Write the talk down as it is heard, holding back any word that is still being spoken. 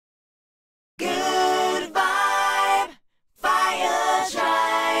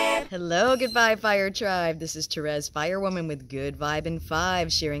Hello, Goodbye Fire Tribe. This is Terez, Firewoman with Good Vibe in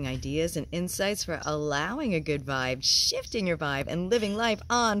 5, sharing ideas and insights for allowing a good vibe, shifting your vibe, and living life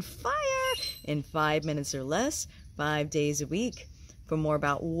on fire in 5 minutes or less, 5 days a week. For more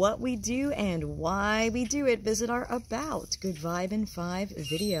about what we do and why we do it, visit our About Good Vibe in 5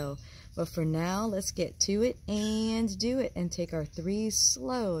 video. But for now, let's get to it and do it and take our 3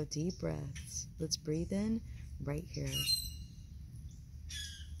 slow, deep breaths. Let's breathe in right here.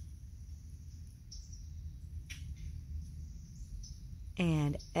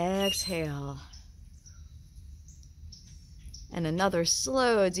 And exhale. And another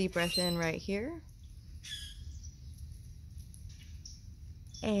slow, deep breath in right here.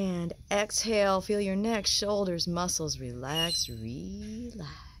 And exhale. Feel your neck, shoulders, muscles relax,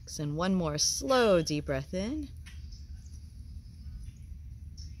 relax. And one more slow, deep breath in.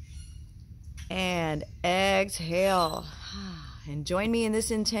 And exhale. And join me in this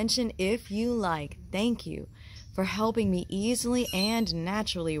intention if you like. Thank you for helping me easily and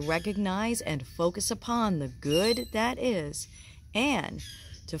naturally recognize and focus upon the good that is, and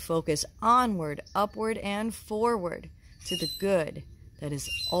to focus onward, upward, and forward to the good that is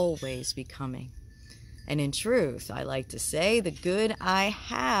always becoming. And in truth, I like to say, the good I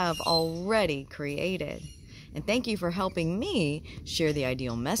have already created. And thank you for helping me share the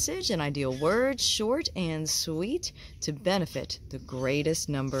ideal message and ideal words, short and sweet, to benefit the greatest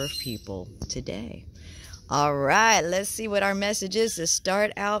number of people today. All right, let's see what our message is to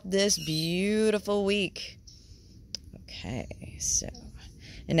start out this beautiful week. Okay, so,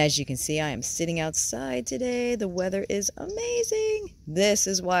 and as you can see, I am sitting outside today. The weather is amazing. This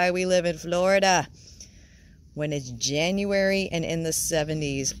is why we live in Florida. When it's January and in the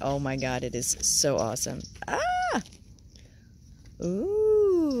 70s, oh my God, it is so awesome. Ah!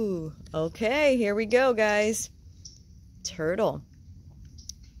 Ooh, okay, here we go, guys. Turtle.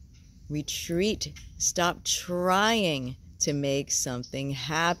 Retreat. Stop trying to make something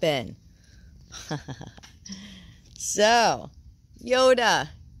happen. So, Yoda.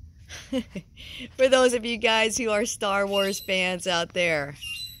 For those of you guys who are Star Wars fans out there,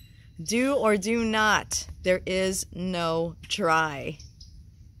 do or do not. There is no try.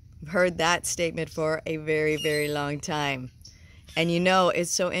 I've heard that statement for a very, very long time. And you know,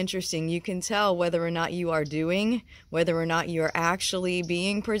 it's so interesting. You can tell whether or not you are doing, whether or not you're actually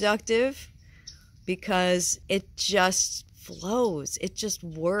being productive, because it just flows. It just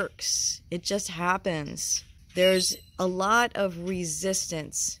works. It just happens. There's a lot of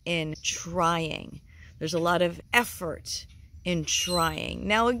resistance in trying. There's a lot of effort in trying.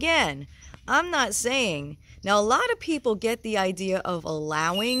 Now, again, I'm not saying... Now, a lot of people get the idea of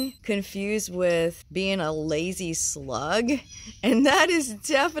allowing confused with being a lazy slug, and that is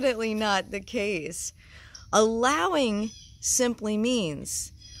definitely not the case. Allowing simply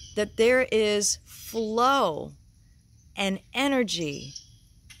means that there is flow and energy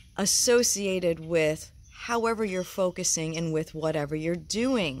associated with however you're focusing and with whatever you're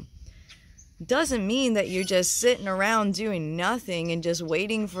doing. Doesn't mean that you're just sitting around doing nothing and just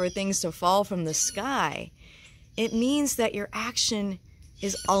waiting for things to fall from the sky. It means that your action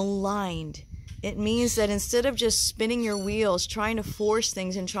is aligned. It means that instead of just spinning your wheels, trying to force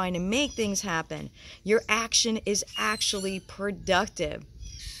things and trying to make things happen, your action is actually productive.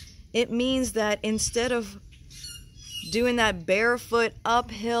 It means that instead of doing that barefoot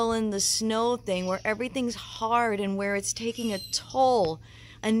uphill in the snow thing where everything's hard and where it's taking a toll,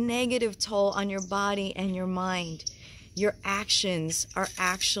 a negative toll on your body and your mind, your actions are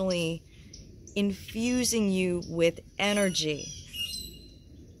actually infusing you with energy.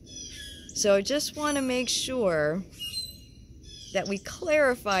 So I just want to make sure that we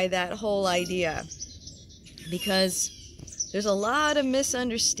clarify that whole idea, because there's a lot of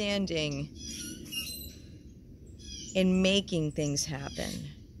misunderstanding in making things happen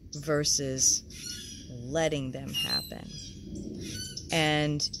versus letting them happen.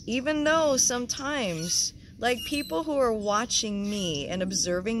 And even though sometimes, like people who are watching me and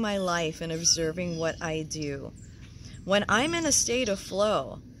observing my life and observing what I do, when I'm in a state of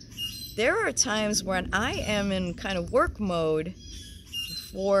flow, there are times when I am in kind of work mode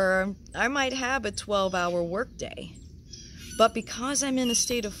I might have a 12-hour work day. But because I'm in a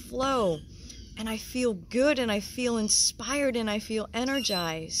state of flow and I feel good and I feel inspired and I feel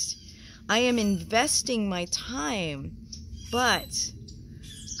energized, I am investing my time, but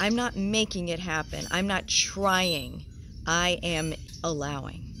I'm not making it happen. I'm not trying. I am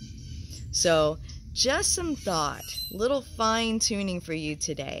allowing. So just some thought, little fine-tuning for you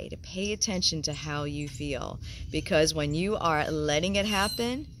today to pay attention to how you feel. Because when you are letting it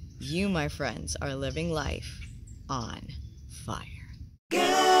happen, you, my friends, are living life on fire.